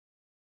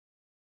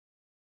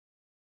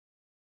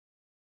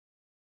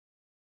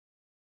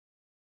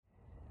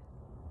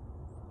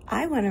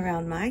I went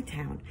around my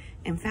town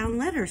and found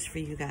letters for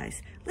you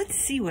guys. Let's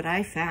see what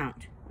I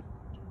found.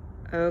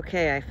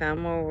 Okay, I found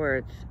more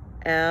words.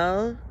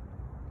 L-I-G-H-T-N-I-N-G.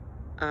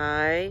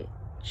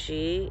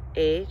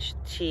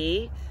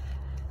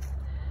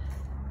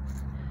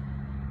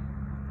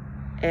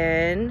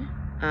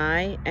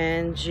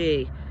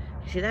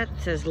 See that? It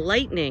says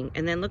lightning.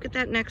 And then look at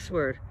that next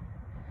word.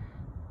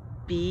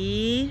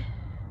 B-A-S-E.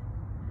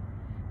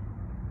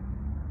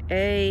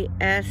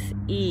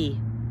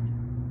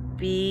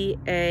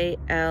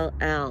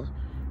 B-A-L-L.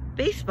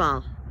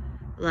 Baseball.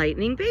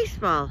 Lightning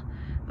baseball.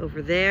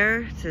 Over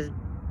there it says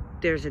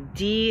there's a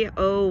D-O-Y-L-E.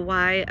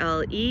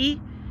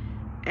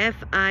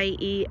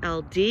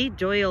 F-I-E-L-D.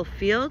 Doyle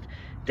Field.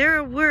 There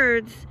are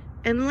words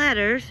and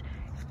letters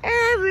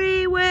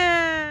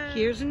everywhere.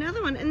 Here's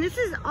another one. And this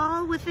is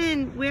all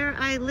within where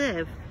I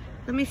live.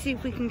 Let me see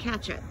if we can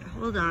catch it.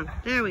 Hold on.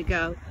 There we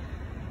go.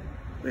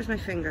 Where's my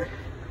finger?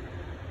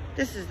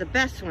 This is the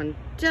best one.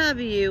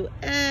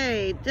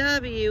 W-A,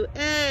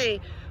 W-A,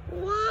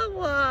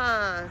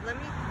 Wawa.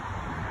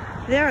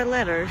 There are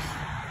letters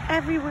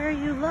everywhere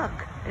you look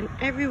and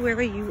everywhere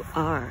you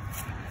are.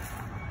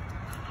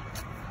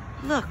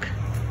 Look,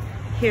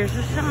 here's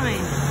a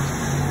sign.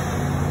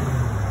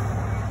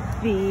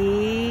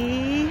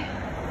 B-U-M-P,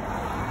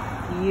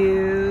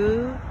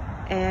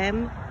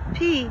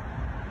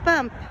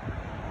 bump.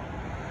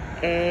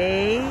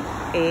 A-H-E-A-D.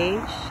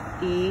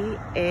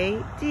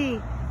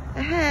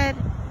 Ahead.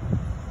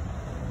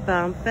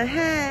 Bump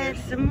ahead.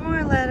 Here's some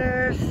more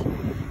letters.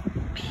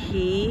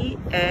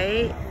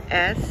 P-A-S-T-A.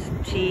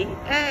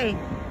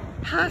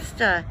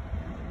 Pasta.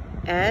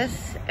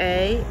 S-A-L-A-D-S.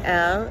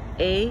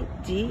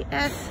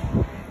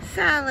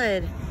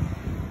 Salad.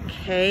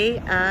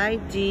 K-I-D-S.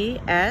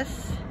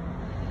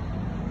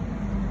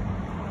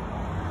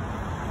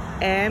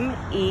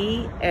 M-E-A-L-S.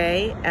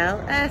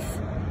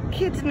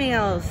 Kids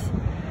meals.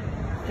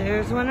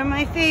 There's one of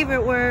my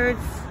favorite words.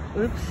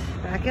 Oops,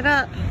 back it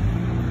up.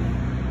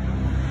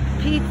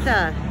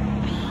 Pizza.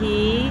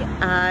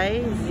 P-I-Z-Z-A.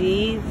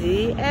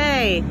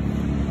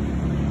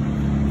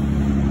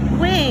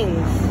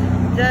 Wings.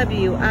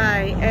 W-I-N-G-S.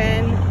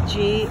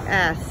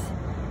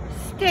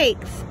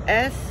 Steaks.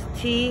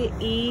 S-T-E-A-K-S.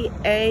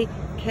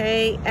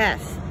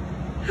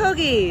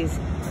 Hoagies.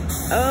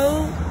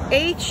 O-H-O-A-G-I-E-S.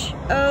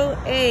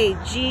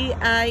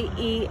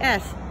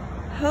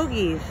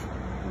 Hoagies.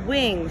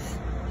 Wings.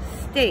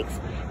 Steaks.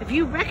 If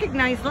you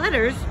recognize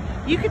letters,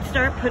 you could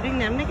start putting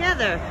them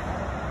together.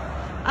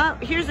 Oh,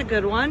 here's a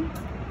good one.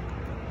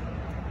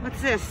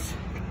 What's this?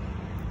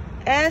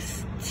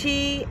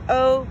 S-T-O-P.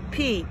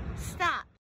 Stop.